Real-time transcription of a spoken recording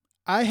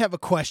I have a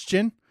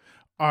question.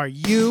 Are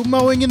you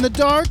mowing in the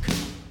dark?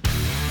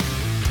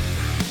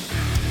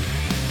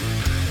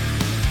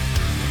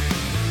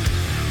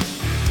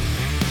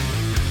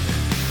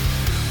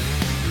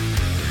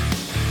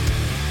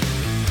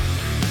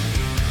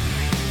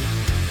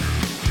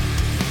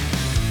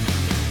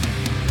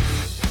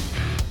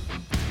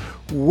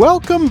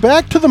 Welcome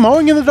back to the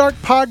Mowing in the Dark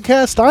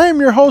podcast. I am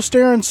your host,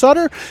 Aaron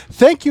Sutter.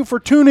 Thank you for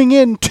tuning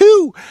in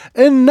to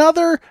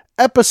another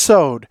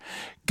episode.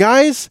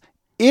 Guys,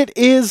 it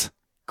is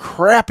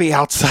crappy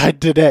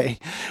outside today.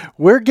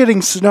 We're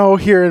getting snow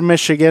here in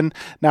Michigan.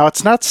 Now,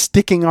 it's not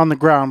sticking on the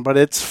ground, but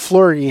it's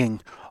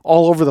flurrying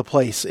all over the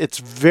place. It's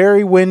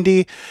very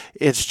windy.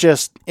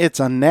 It's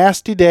a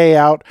nasty day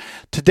out.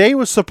 Today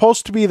was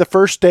supposed to be the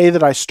first day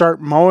that I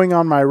start mowing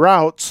on my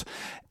routes,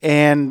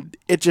 and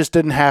it just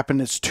didn't happen.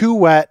 It's too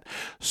wet.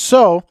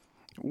 So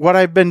what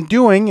I've been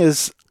doing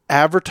is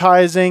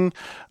advertising,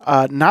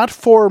 not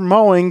for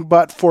mowing,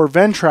 but for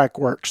Ventrac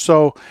work.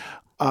 So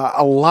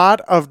a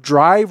lot of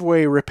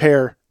driveway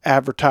repair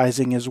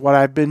advertising is what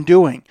I've been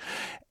doing.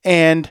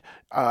 And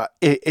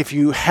if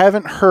you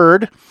haven't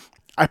heard,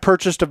 I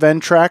purchased a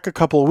Ventrac a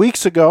couple of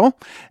weeks ago,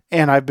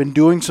 and I've been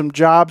doing some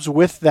jobs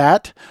with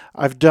that.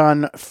 I've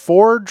done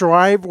 4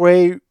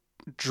 driveway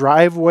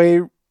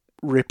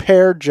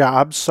repair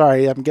jobs.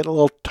 Sorry, I'm getting a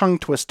little tongue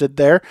twisted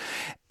there.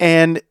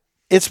 And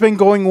it's been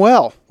going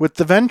well with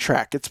the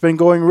Ventrac. It's been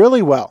going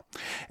really well.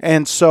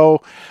 And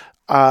so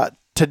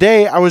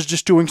today I was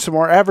just doing some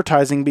more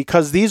advertising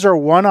because these are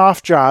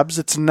one-off jobs.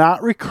 It's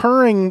not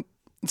recurring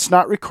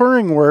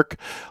work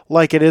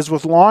like it is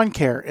with lawn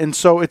care. And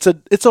so it's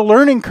a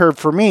learning curve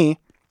for me,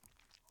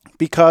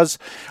 because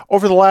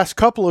over the last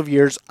couple of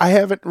years, I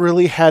haven't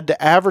really had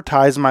to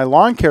advertise my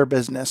lawn care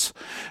business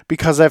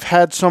because I've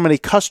had so many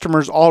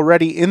customers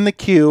already in the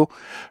queue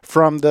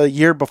from the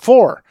year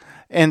before.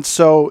 And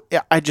so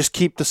I just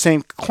keep the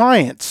same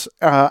clients.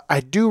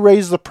 I do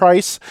raise the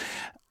price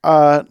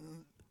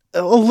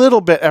a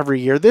little bit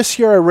every year. This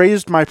year I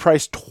raised my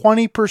price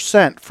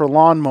 20% for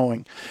lawn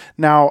mowing.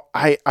 Now,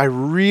 I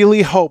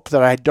really hope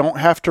that I don't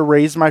have to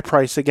raise my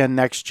price again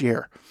next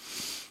year,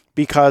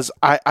 because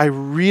I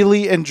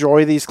really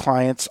enjoy these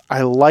clients.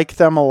 I like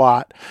them a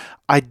lot.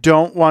 I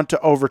don't want to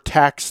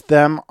overtax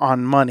them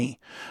on money.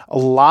 A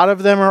lot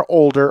of them are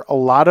older. A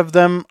lot of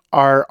them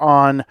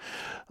are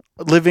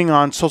living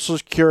on Social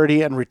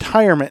Security and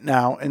retirement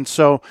now. And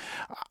so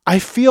I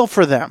feel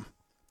for them.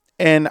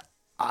 And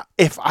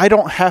if I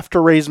don't have to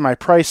raise my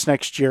price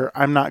next year,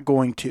 I'm not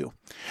going to.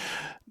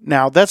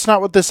 Now, that's not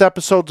what this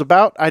episode's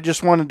about. I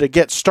just wanted to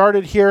get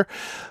started here.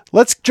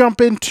 Let's jump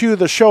into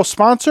the show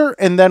sponsor,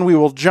 and then we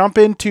will jump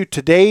into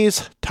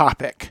today's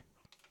topic.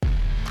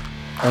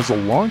 As a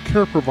lawn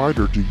care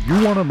provider, do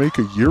you want to make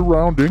a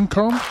year-round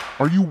income?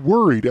 Are you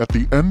worried at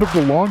the end of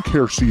the lawn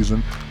care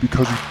season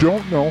because you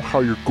don't know how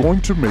you're going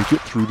to make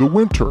it through the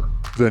winter?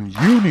 Then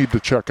you need to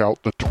check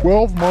out the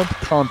 12-month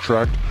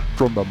contract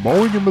from the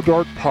Mowing in the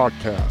Dark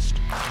podcast.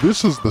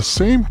 This is the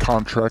same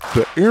contract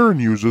that Aaron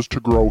uses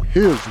to grow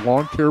his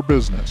lawn care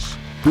business.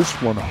 This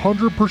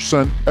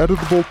 100%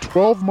 editable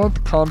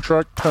 12-month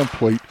contract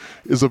template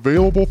is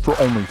available for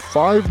only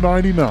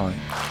 $5.99.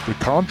 The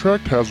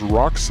contract has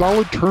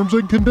rock-solid terms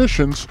and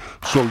conditions,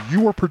 so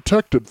you are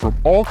protected from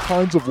all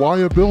kinds of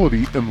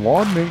liability in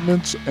lawn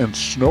maintenance and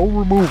snow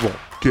removal.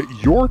 Get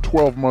your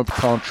 12-month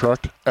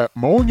contract at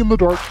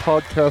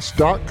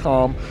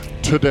mowinginthedarkpodcast.com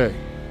today.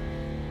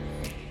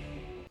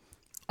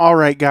 All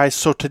right, guys,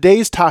 so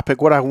today's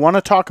topic, what I want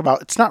to talk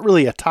about, it's not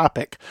really a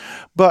topic,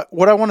 but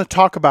what I want to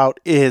talk about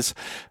is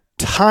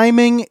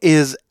timing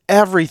is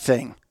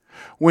everything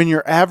when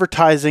you're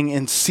advertising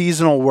in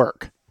seasonal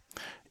work.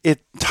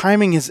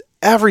 Timing is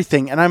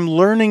everything, and I'm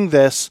learning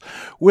this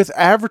with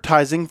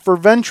advertising for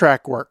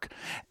Ventrac work.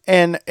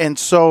 And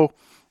so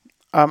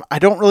I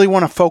don't really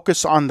want to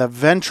focus on the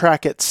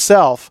Ventrac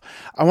itself.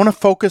 I want to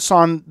focus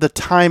on the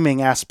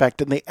timing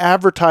aspect and the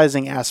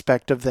advertising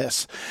aspect of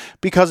this,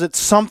 because it's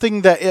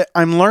something that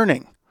I'm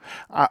learning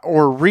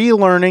or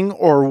relearning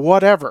or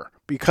whatever.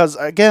 Because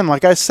again,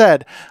 like I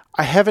said,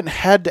 I haven't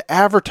had to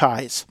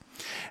advertise.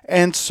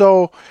 And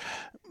so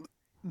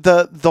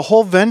the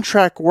whole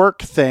Ventrac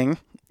work thing,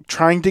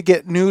 trying to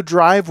get new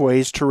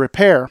driveways to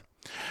repair,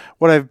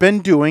 what I've been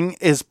doing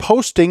is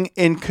posting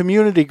in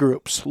community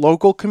groups,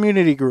 local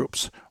community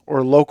groups,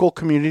 or local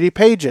community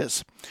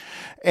pages.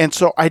 And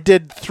so I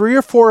did 3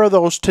 or 4 of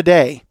those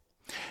today.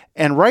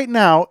 And right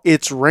now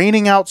it's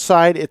raining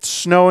outside, it's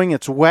snowing,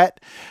 it's wet.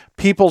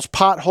 People's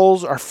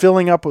potholes are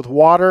filling up with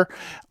water,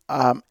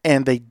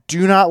 and they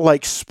do not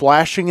like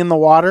splashing in the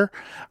water.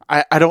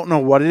 I don't know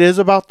what it is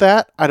about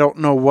that. I don't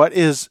know what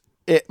is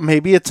it.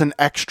 Maybe it's an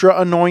extra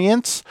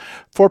annoyance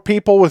for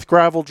people with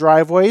gravel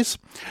driveways,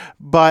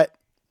 but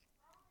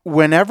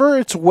whenever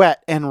it's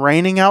wet and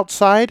raining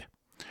outside,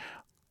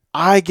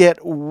 I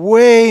get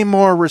way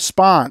more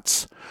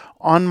response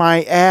on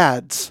my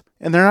ads.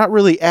 And they're not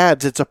really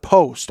ads, it's a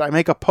post. I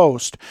make a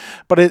post,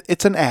 but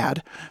it's an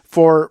ad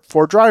for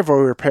driveway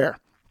repair.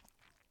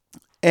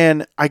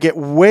 And I get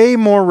way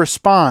more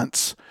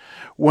response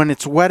when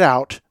it's wet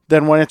out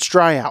than when it's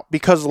dry out.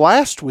 Because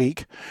last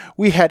week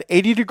we had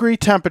 80-degree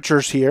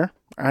temperatures here.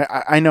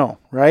 I know,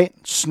 right?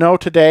 Snow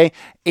today,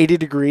 80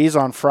 degrees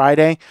on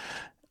Friday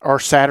or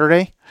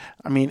Saturday.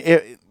 I mean,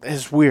 it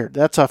is weird.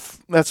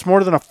 That's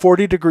more than a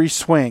 40-degree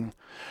swing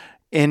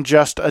in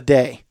just a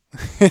day.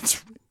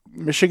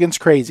 Michigan's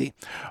crazy.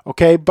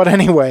 Okay, but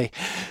anyway,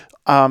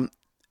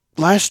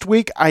 last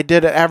week I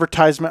did an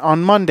advertisement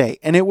on Monday,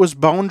 and it was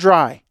bone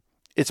dry.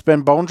 It's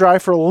been bone dry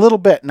for a little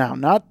bit now,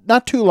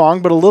 not too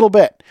long, but a little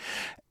bit,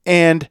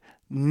 and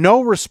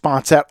no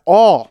response at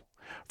all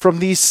from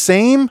these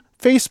same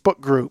Facebook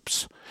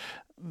groups,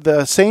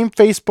 the same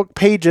Facebook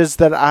pages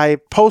that I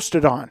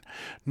posted on.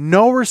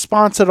 No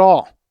response at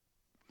all.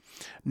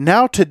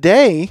 Now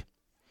today,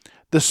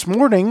 this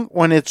morning,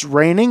 when it's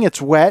raining,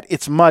 it's wet,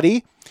 it's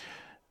muddy,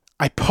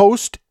 I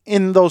post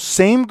in those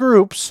same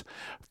groups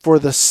for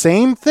the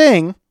same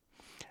thing,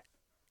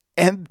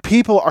 and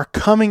people are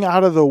coming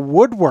out of the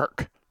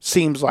woodwork,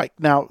 seems like.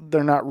 Now,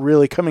 they're not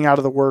really coming out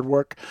of the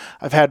woodwork.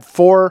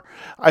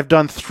 I've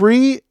done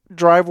 3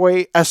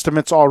 driveway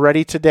estimates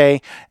already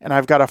today, and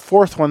I've got a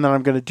 4th one that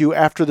I'm going to do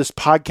after this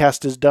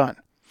podcast is done.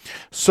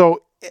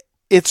 So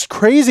it's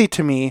crazy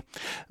to me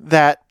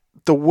that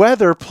the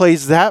weather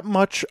plays that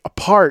much a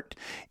part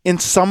in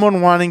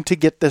someone wanting to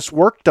get this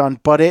work done,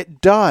 but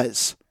it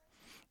does.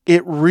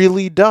 It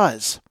really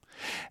does.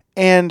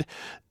 And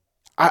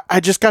I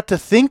just got to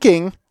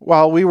thinking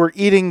while we were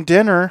eating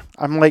dinner,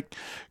 I'm like,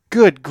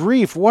 good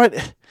grief,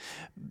 what?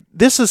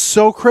 This is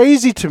so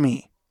crazy to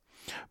me.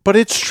 But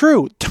it's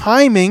true.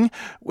 Timing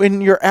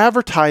when you're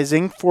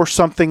advertising for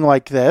something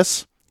like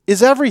this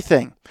is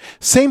everything.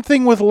 Same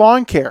thing with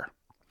lawn care.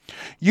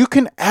 You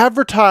can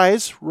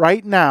advertise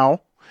right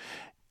now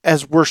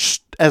as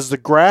the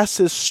grass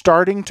is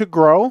starting to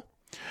grow,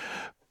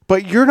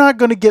 but you're not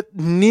going to get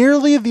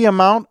nearly the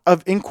amount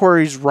of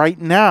inquiries right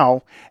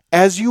now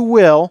as you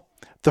will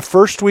the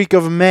first week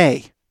of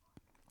May.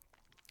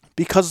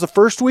 Because the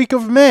first week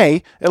of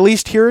May, at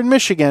least here in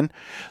Michigan,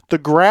 the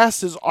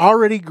grass is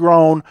already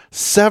grown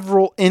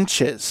several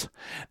inches.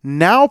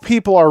 Now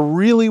people are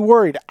really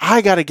worried.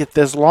 I got to get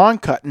this lawn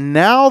cut.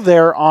 Now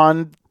they're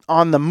on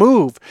the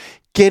move,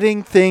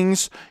 getting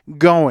things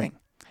going.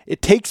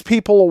 It takes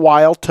people a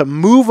while to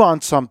move on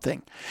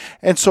something.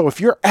 And so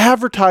if you're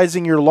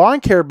advertising your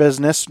lawn care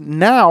business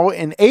now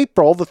in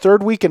April, the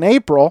 3rd week in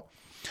April,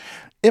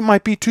 it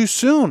might be too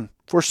soon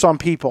for some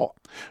people.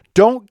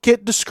 Don't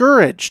get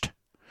discouraged.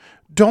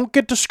 Don't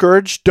get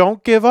discouraged.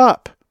 Don't give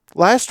up.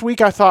 Last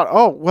week I thought,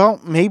 oh, well,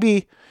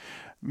 maybe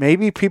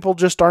people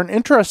just aren't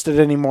interested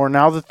anymore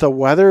now that the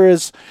weather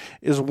is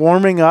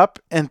warming up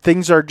and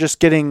things are just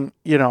getting,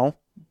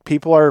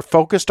 people are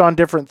focused on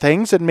different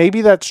things, and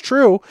maybe that's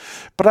true,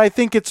 but I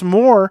think it's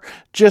more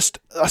just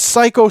a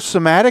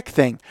psychosomatic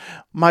thing.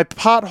 My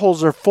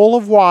potholes are full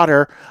of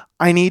water.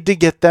 I need to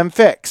get them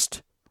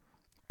fixed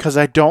because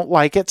I don't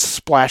like it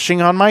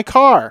splashing on my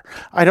car.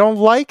 I don't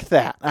like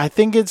that. I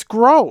think it's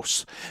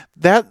gross.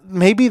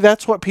 Maybe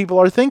that's what people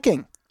are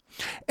thinking.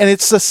 And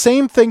it's the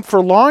same thing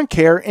for lawn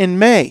care in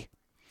May.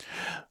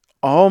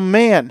 Oh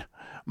man,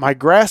 my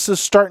grass is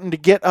starting to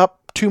get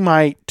up to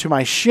my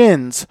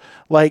shins.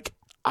 Like,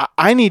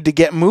 I need to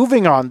get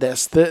moving on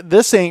this.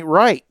 This ain't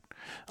right.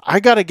 I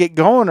got to get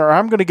going or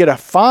I'm going to get a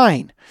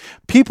fine.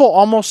 People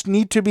almost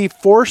need to be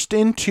forced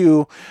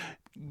into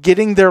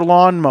getting their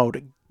lawn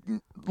mowed,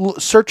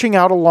 searching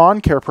out a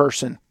lawn care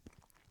person.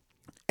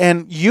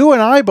 And you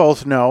and I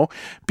both know,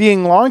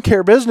 being lawn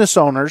care business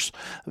owners,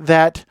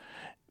 that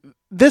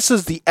this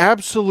is the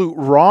absolute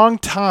wrong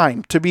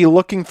time to be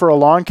looking for a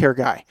lawn care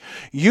guy.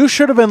 You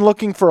should have been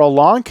looking for a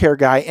lawn care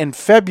guy in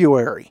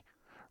February,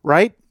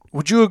 right?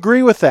 Would you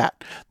agree with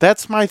that?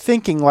 That's my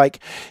thinking. Like,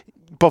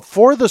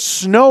 before the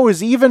snow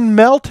is even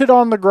melted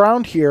on the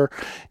ground here,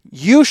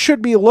 you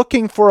should be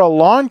looking for a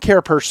lawn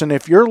care person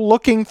if you're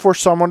looking for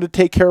someone to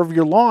take care of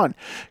your lawn.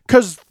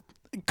 Because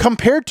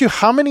compared to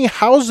how many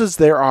houses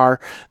there are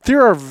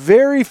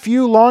very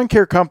few lawn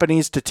care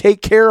companies to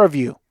take care of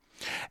you.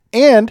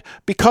 And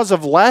because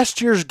of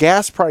last year's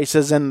gas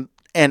prices and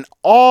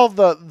all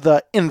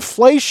the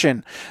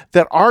inflation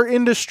that our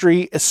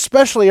industry,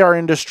 especially our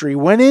industry,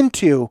 went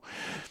into,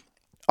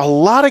 a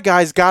lot of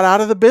guys got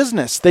out of the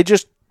business.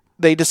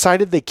 They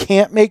decided they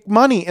can't make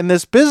money in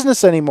this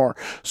business anymore.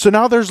 So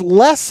now there's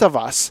less of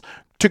us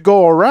to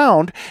go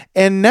around,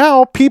 and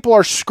now people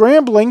are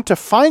scrambling to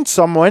find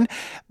someone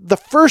the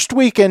first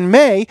week in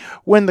May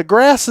when the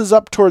grass is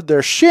up toward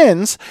their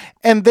shins,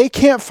 and they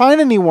can't find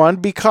anyone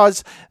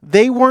because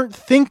they weren't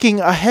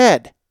thinking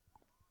ahead.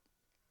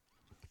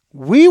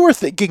 We were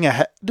thinking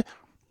ahead.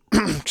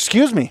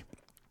 Excuse me.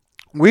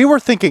 We were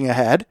thinking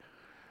ahead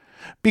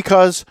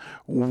because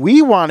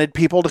we wanted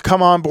people to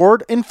come on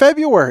board in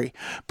February,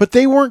 but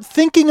they weren't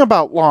thinking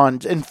about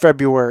lawns in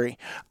February.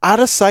 Out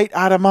of sight,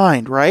 out of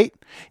mind, right?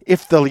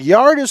 If the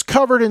yard is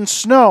covered in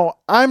snow,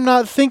 I'm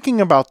not thinking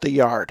about the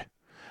yard.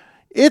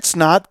 It's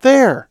not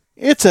there.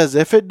 It's as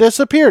if it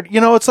disappeared.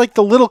 It's like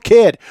the little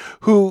kid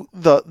who,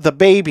 the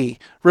baby,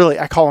 really,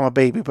 I call him a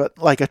baby, but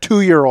like a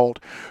 2-year-old,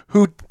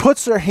 who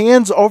puts their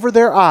hands over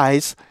their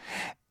eyes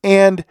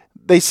and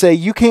they say,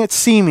 "You can't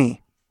see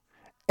me,"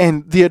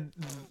 and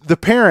the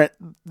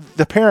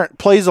parent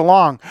plays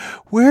along.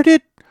 Where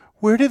did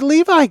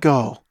Levi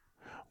go?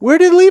 Where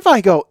did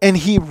Levi go? And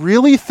he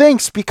really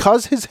thinks,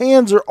 because his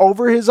hands are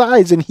over his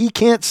eyes and he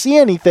can't see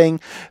anything,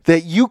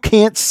 that you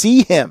can't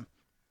see him.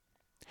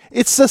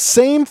 It's the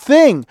same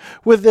thing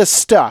with this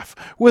stuff,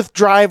 with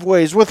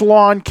driveways, with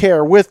lawn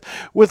care, with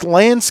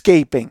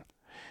landscaping.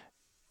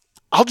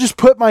 I'll just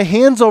put my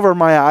hands over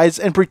my eyes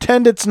and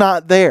pretend it's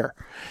not there.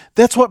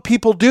 That's what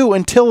people do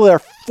until they're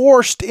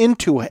forced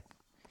into it.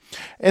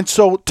 And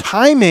so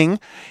timing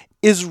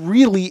is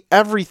really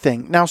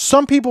everything. Now,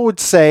 some people would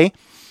say,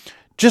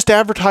 just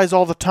advertise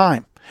all the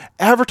time.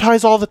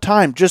 Advertise all the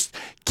time. Just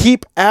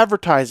keep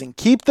advertising.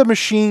 Keep the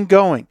machine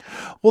going.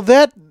 Well,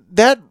 that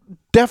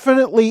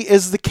definitely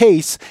is the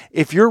case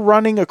if you're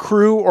running a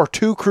crew or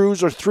 2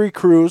 crews or 3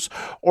 crews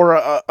or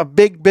a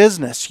big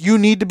business. You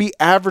need to be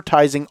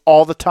advertising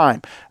all the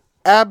time.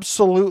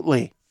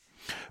 Absolutely.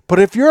 But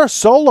if you're a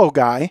solo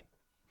guy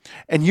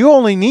and you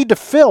only need to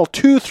fill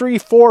 2, 3,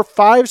 4,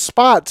 5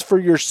 spots for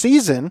your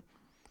season,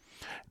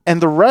 and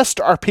the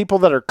rest are people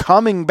that are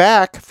coming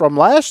back from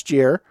last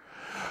year,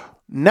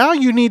 now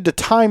you need to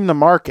time the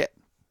market.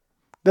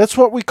 That's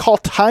what we call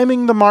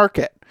timing the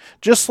market.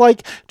 Just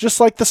like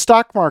the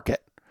stock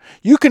market.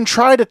 You can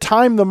try to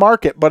time the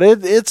market, but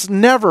it's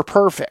never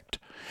perfect.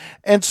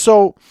 And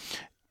so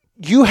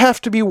you have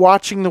to be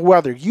watching the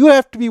weather. You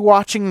have to be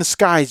watching the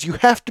skies. You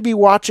have to be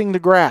watching the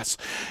grass.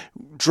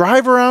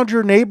 Drive around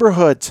your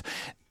neighborhoods.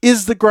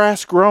 Is the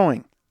grass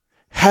growing?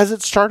 Has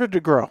it started to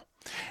grow?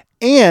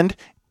 And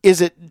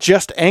is it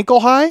just ankle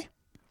high?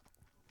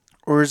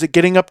 Or is it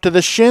getting up to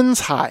the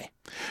shins high?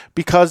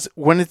 Because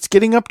when it's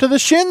getting up to the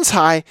shins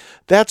high,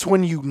 that's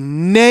when you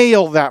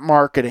nail that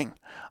marketing.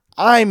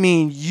 I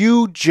mean,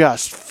 you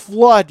just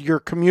flood your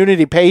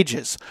community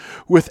pages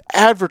with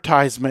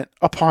advertisement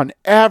upon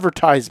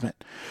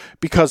advertisement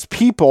because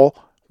people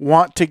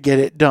want to get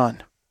it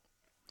done.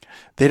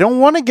 They don't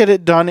want to get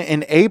it done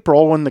in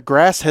April when the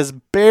grass has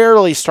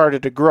barely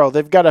started to grow.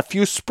 They've got a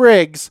few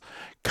sprigs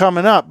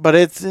coming up, but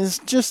it's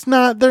just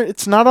not there.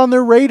 It's not on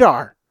their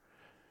radar.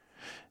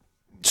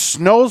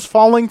 Snow's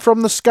falling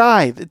from the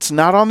sky. It's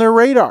not on their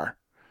radar.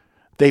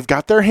 They've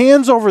got their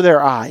hands over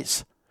their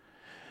eyes.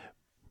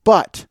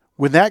 But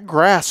when that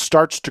grass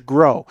starts to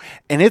grow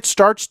and it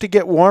starts to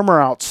get warmer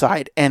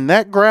outside and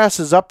that grass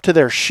is up to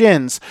their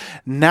shins,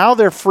 now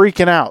they're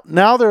freaking out.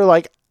 Now they're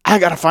like, I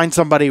got to find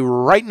somebody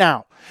right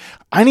now.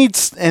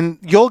 And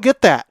you'll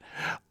get that.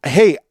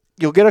 Hey,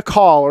 you'll get a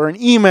call or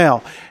an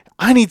email.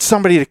 I need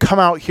somebody to come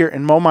out here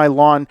and mow my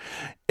lawn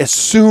as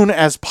soon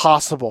as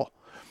possible.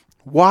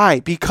 Why?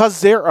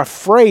 Because they're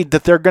afraid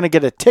that they're going to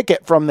get a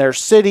ticket from their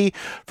city,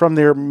 from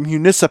their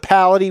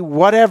municipality,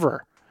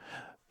 whatever.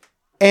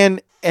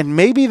 And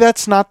maybe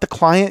that's not the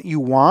client you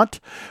want,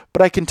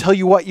 but I can tell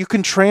you what, you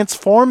can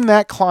transform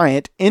that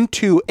client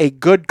into a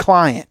good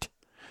client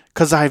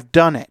because I've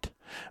done it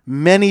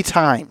many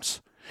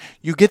times.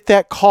 You get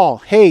that call,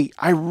 hey,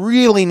 I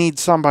really need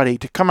somebody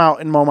to come out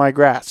and mow my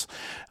grass.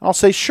 And I'll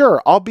say,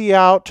 sure, I'll be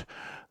out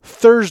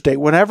Thursday,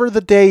 whenever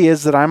the day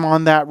is that I'm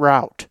on that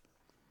route.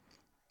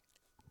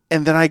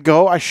 And then I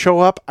go, I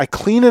show up, I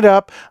clean it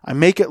up, I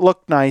make it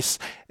look nice,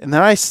 when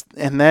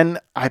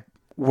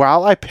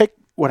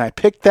I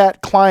pick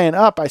that client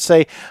up, I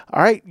say,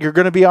 all right, you're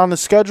going to be on the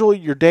schedule.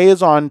 Your day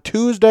is on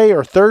Tuesday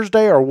or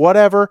Thursday or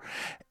whatever,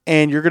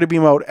 and you're going to be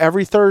mowed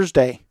every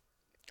Thursday.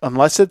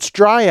 Unless it's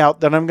dry out,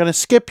 then I'm going to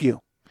skip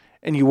you,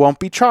 and you won't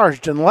be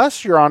charged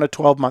unless you're on a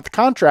 12-month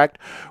contract,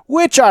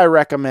 which I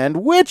recommend,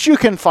 which you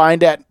can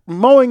find at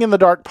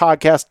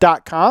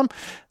mowinginthedarkpodcast.com.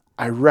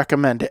 I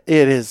recommend it.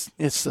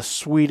 It's the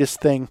sweetest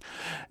thing.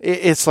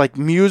 It's like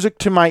music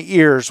to my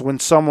ears when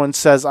someone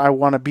says, I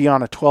want to be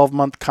on a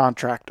 12-month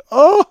contract.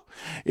 Oh,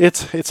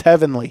 it's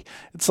heavenly.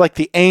 It's like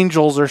the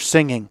angels are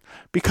singing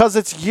because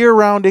it's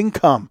year-round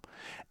income.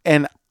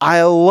 And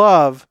I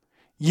love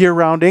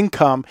year-round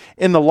income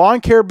in the lawn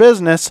care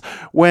business.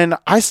 When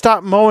I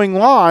stop mowing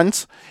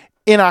lawns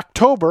in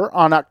October,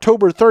 on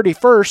October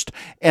 31st,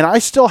 and I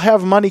still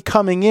have money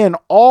coming in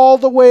all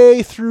the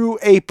way through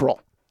April.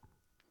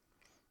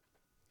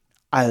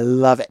 I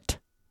love it.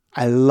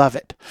 I love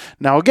it.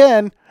 Now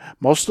again,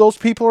 most of those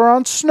people are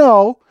on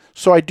snow,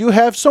 so I do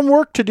have some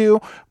work to do,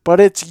 but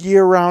it's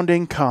year-round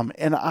income,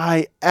 and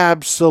I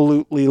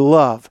absolutely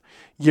love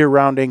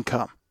year-round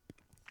income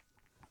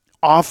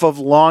off of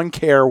lawn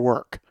care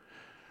work.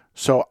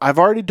 So I've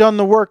already done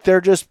the work.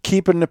 They're just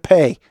keeping the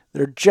pay.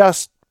 They're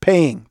just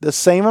paying the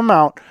same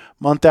amount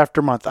month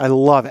after month. I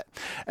love it.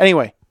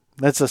 Anyway,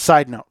 that's a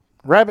side note.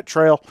 Rabbit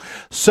trail.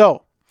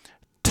 So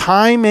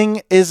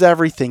timing is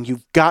everything.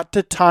 You've got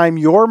to time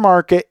your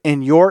market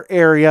in your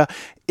area,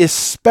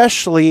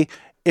 especially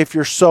if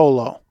you're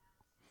solo.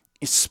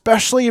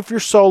 Especially if you're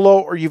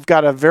solo or you've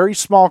got a very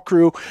small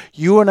crew,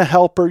 you and a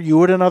helper,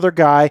 you and another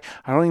guy.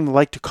 I don't even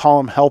like to call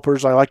them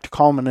helpers. I like to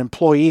call them an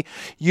employee.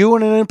 You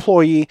and an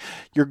employee,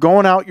 you're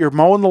going out, you're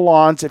mowing the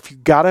lawns. If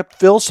you've got to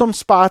fill some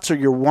spots or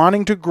you're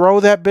wanting to grow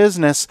that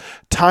business,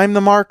 time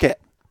the market.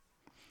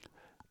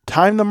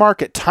 Time the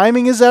market.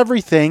 Timing is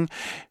everything.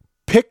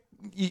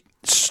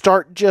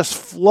 Start just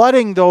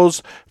flooding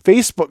those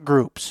Facebook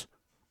groups.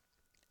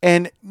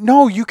 And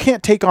no, you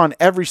can't take on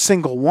every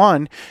single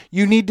one.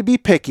 You need to be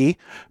picky.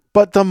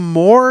 But the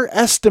more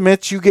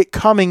estimates you get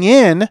coming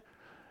in,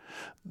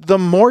 the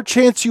more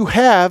chance you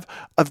have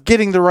of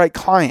getting the right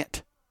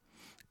client.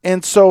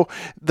 And so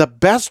the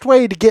best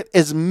way to get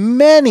as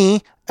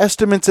many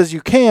estimates as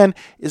you can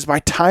is by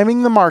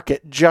timing the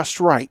market just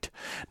right.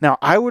 Now,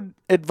 I would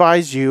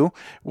advise you,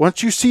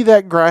 once you see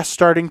that grass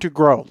starting to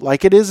grow,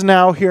 like it is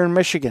now here in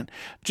Michigan,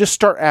 just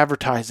start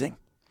advertising.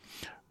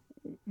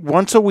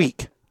 Once a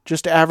week,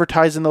 just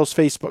advertise in those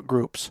Facebook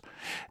groups.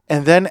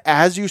 And then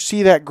as you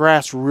see that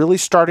grass really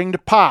starting to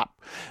pop,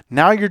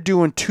 now you're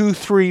doing 2,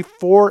 3,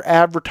 4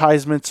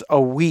 advertisements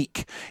a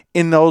week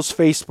in those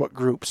Facebook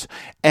groups,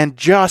 and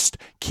just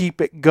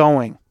keep it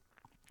going.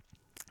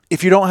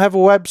 If you don't have a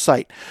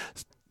website,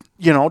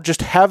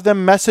 just have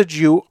them message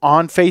you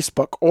on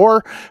Facebook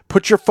or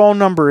put your phone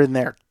number in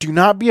there. Do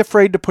not be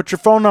afraid to put your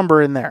phone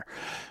number in there.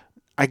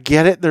 I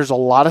get it. There's a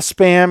lot of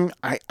spam.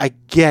 I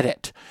get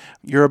it.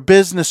 You're a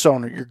business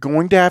owner. You're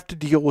going to have to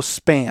deal with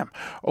spam.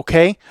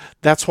 Okay?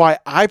 That's why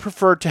I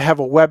prefer to have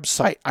a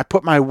website. I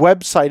put my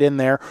website in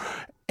there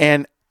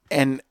and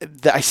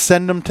I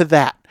send them to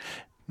that.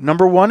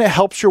 Number one, it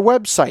helps your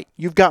website.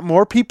 You've got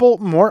more people,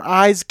 more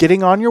eyes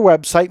getting on your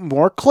website,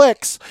 more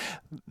clicks.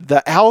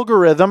 The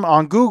algorithm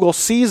on Google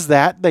sees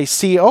that. They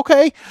see,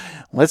 okay,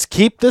 let's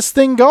keep this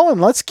thing going.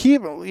 Let's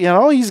keep,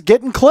 he's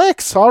getting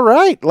clicks. All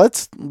right,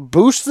 let's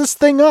boost this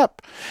thing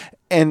up.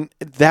 And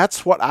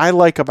that's what I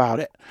like about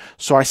it.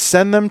 So I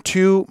send them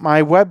to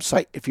my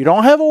website. If you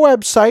don't have a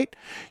website,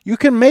 you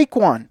can make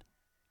one.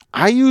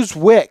 I use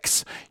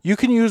Wix. You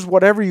can use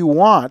whatever you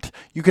want.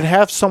 You can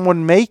have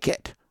someone make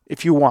it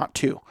if you want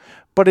to.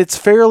 But it's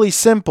fairly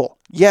simple.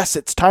 Yes,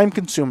 it's time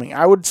consuming.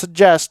 I would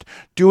suggest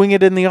doing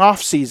it in the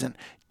off season.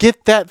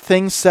 Get that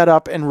thing set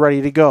up and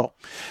ready to go.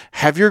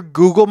 Have your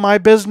Google My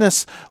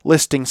Business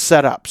listing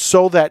set up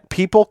so that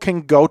people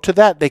can go to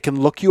that. They can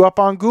look you up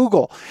on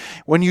Google.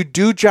 When you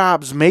do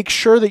jobs, make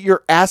sure that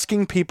you're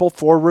asking people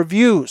for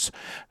reviews.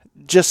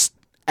 Just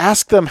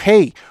ask them,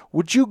 hey,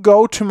 would you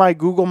go to my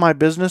Google My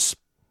Business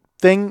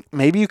thing?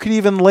 Maybe you could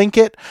even link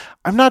it.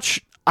 I'm not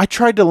sure. I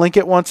tried to link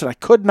it once and I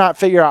could not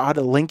figure out how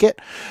to link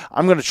it.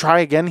 I'm going to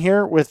try again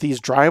here with these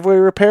driveway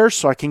repairs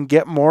so I can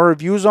get more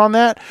reviews on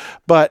that.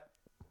 But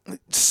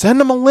send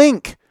them a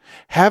link.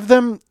 Have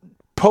them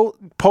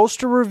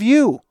post a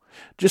review.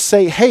 Just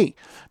say, hey,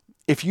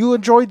 if you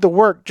enjoyed the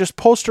work, just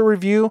post a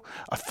review.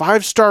 A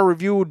 5-star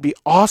review would be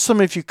awesome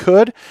if you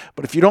could.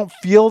 But if you don't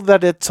feel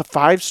that it's a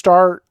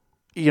 5-star,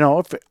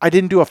 if I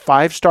didn't do a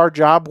 5-star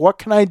job, what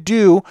can I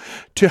do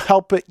to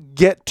help it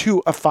get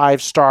to a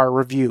 5-star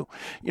review?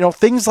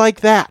 Things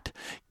like that.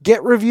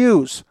 Get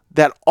reviews.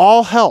 That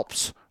all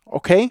helps.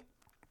 Okay?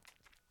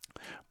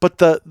 But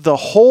the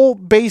whole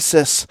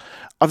basis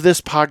of this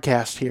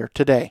podcast here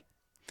today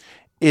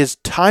is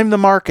time the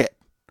market,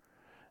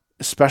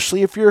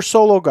 especially if you're a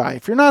solo guy.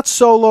 If you're not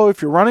solo,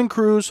 if you're running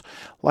crews,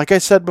 like I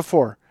said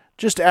before,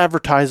 just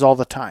advertise all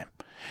the time.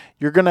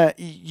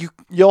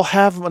 You'll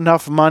have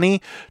enough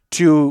money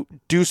to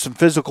do some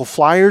physical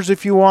flyers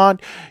if you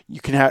want.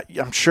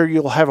 I'm sure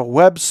you'll have a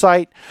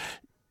website.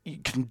 You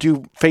can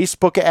do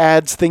Facebook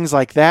ads, things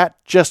like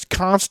that. Just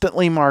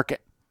constantly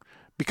market,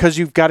 because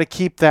you've got to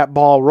keep that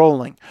ball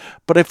rolling.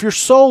 But if you're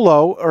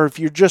solo, or if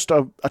you're just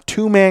a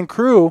 2-man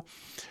crew,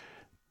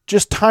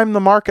 just time the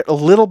market a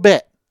little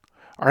bit.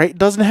 All right? It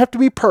doesn't have to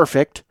be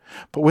perfect,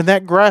 but when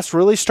that grass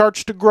really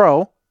starts to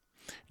grow,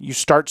 you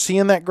start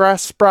seeing that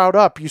grass sprout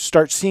up. You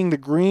start seeing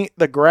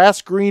the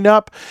grass green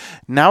up.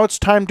 Now it's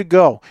time to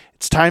go.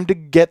 It's time to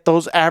get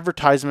those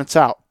advertisements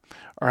out.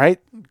 All right?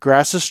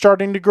 Grass is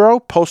starting to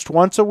grow. Post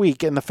once a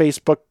week in the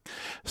Facebook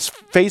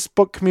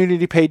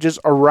community pages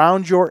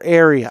around your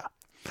area.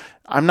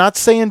 I'm not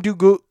saying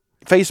do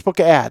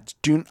Facebook ads.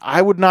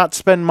 I would not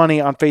spend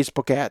money on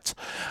Facebook ads.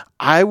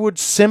 I would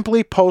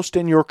simply post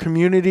in your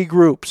community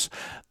groups,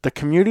 the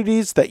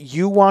communities that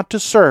you want to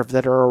serve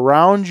that are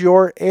around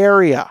your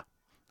area.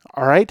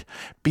 All right?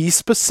 Be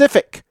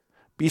specific.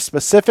 Be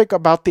specific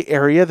about the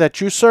area that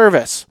you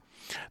service.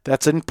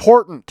 That's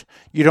important.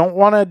 You don't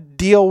want to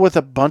deal with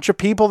a bunch of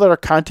people that are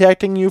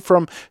contacting you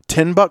from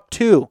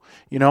Timbuktu,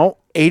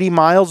 80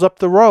 miles up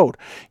the road.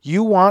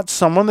 You want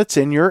someone that's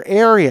in your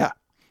area.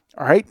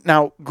 All right.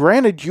 Now,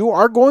 granted, you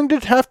are going to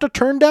have to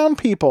turn down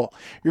people.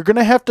 You're going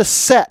to have to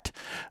set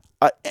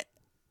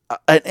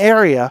an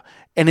area.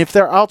 And if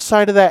they're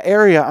outside of that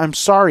area, I'm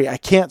sorry, I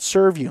can't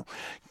serve you.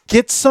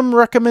 Get some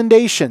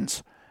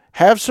recommendations.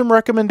 Have some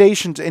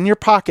recommendations in your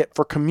pocket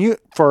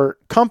for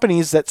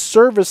companies that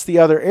service the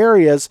other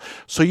areas,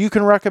 so you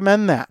can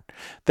recommend that.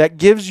 That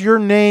gives your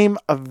name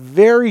a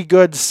very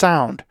good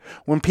sound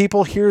when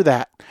people hear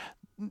that.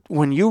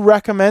 When you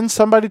recommend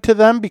somebody to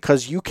them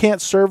because you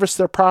can't service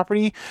their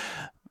property,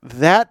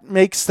 that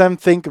makes them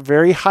think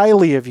very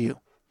highly of you.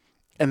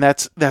 And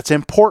that's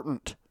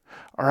important.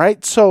 All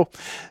right? So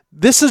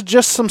this is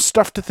just some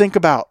stuff to think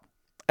about.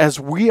 as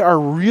we are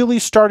really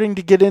starting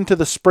to get into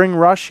the spring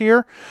rush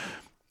here,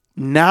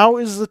 now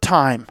is the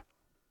time.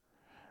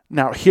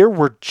 Now here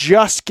we're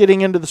just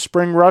getting into the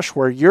spring rush.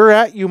 Where you're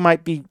at, you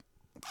might be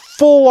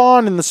full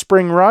on in the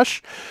spring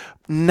rush.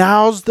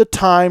 Now's the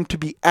time to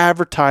be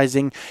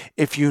advertising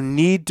if you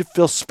need to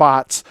fill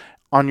spots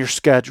on your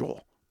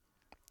schedule.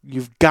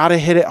 You've got to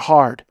hit it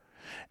hard.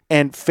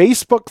 And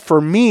Facebook,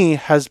 for me,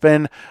 has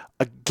been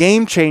a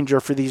game changer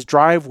for these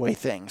driveway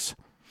things.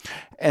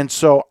 And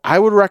so I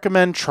would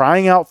recommend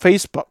trying out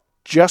Facebook.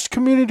 Just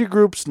community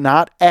groups,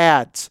 not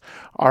ads.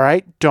 All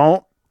right?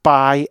 Don't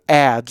buy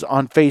ads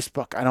on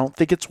Facebook. I don't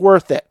think it's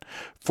worth it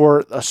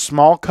for a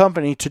small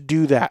company to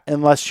do that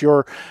unless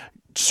you're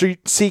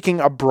seeking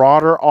a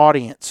broader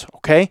audience,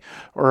 okay?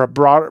 Or a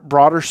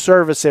broader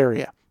service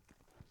area.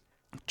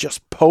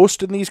 Just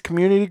post in these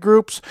community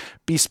groups.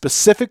 Be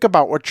specific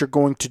about what you're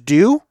going to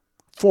do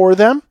for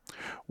them,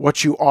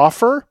 what you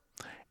offer,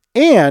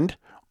 and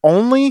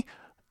only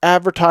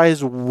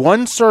advertise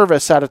one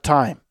service at a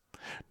time.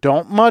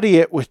 Don't muddy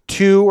it with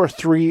 2 or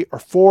 3 or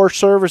 4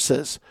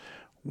 services.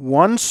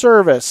 One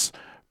service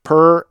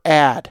per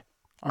ad.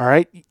 All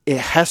right? It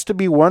has to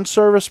be one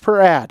service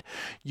per ad.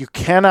 You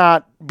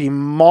cannot be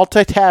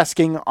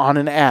multitasking on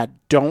an ad.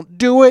 Don't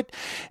do it.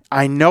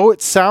 I know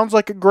it sounds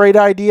like a great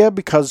idea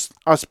because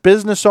us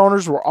business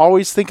owners, we're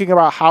always thinking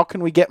about how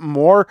can we get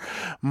more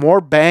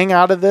bang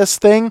out of this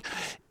thing.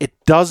 It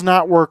does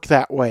not work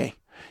that way.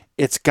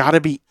 It's got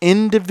to be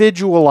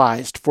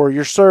individualized for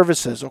your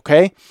services,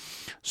 okay?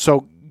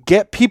 So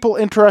get people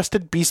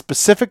interested. Be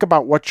specific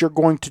about what you're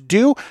going to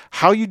do,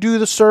 how you do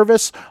the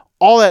service,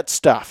 all that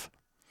stuff.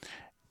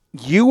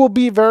 You will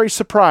be very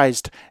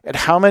surprised at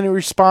how many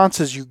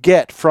responses you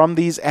get from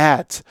these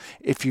ads.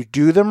 If you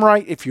do them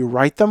right, if you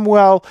write them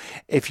well,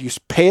 if you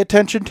pay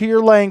attention to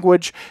your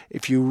language,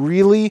 if you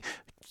really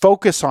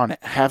focus on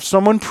it, have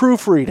someone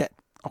proofread it,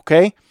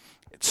 okay?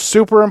 It's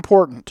super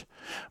important.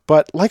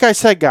 But like I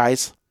said,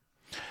 guys,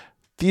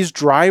 these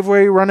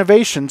driveway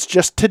renovations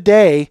just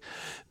today,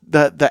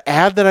 the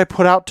ad that I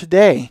put out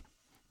today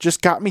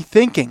just got me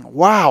thinking,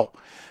 wow,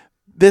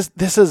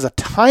 this is a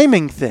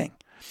timing thing.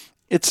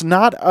 It's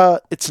not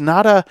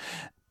a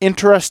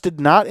interested,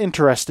 not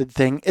interested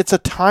thing. It's a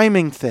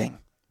timing thing.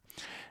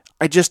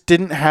 I just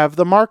didn't have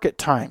the market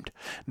timed.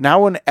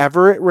 Now,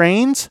 whenever it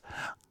rains,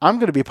 I'm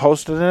going to be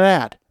posting an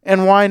ad.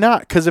 And why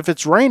not? Because if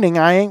it's raining,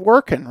 I ain't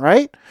working,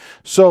 right?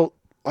 So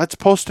let's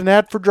post an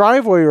ad for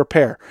driveway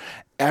repair.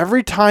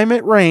 Every time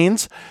it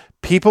rains,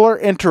 people are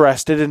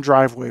interested in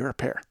driveway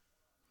repair.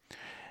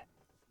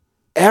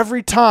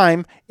 Every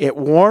time it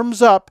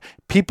warms up,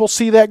 people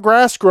see that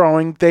grass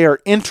growing, they are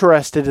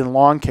interested in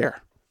lawn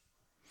care.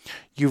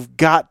 You've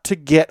got to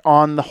get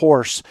on the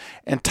horse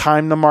and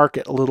time the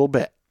market a little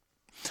bit.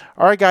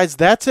 All right, guys,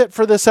 that's it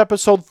for this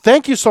episode.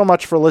 Thank you so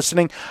much for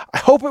listening. I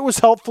hope it was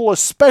helpful,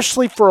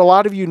 especially for a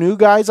lot of you new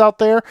guys out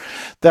there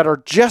that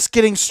are just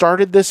getting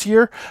started this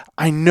year.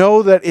 I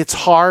know that it's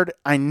hard.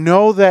 I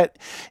know that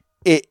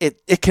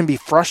it can be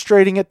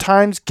frustrating at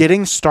times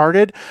getting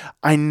started.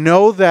 I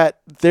know that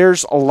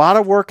there's a lot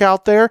of work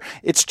out there.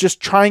 It's just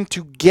trying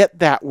to get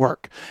that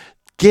work.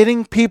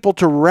 Getting people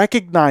to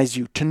recognize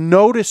you, to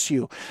notice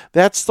you.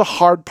 That's the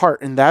hard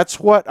part. And that's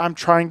what I'm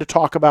trying to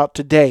talk about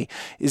today,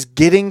 is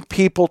getting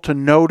people to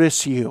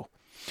notice you.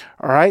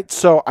 All right.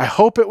 So I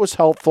hope it was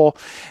helpful.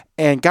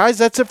 And guys,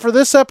 that's it for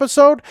this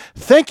episode.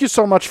 Thank you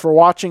so much for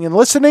watching and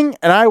listening.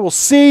 And I will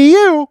see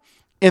you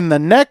in the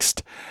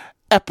next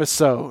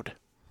episode.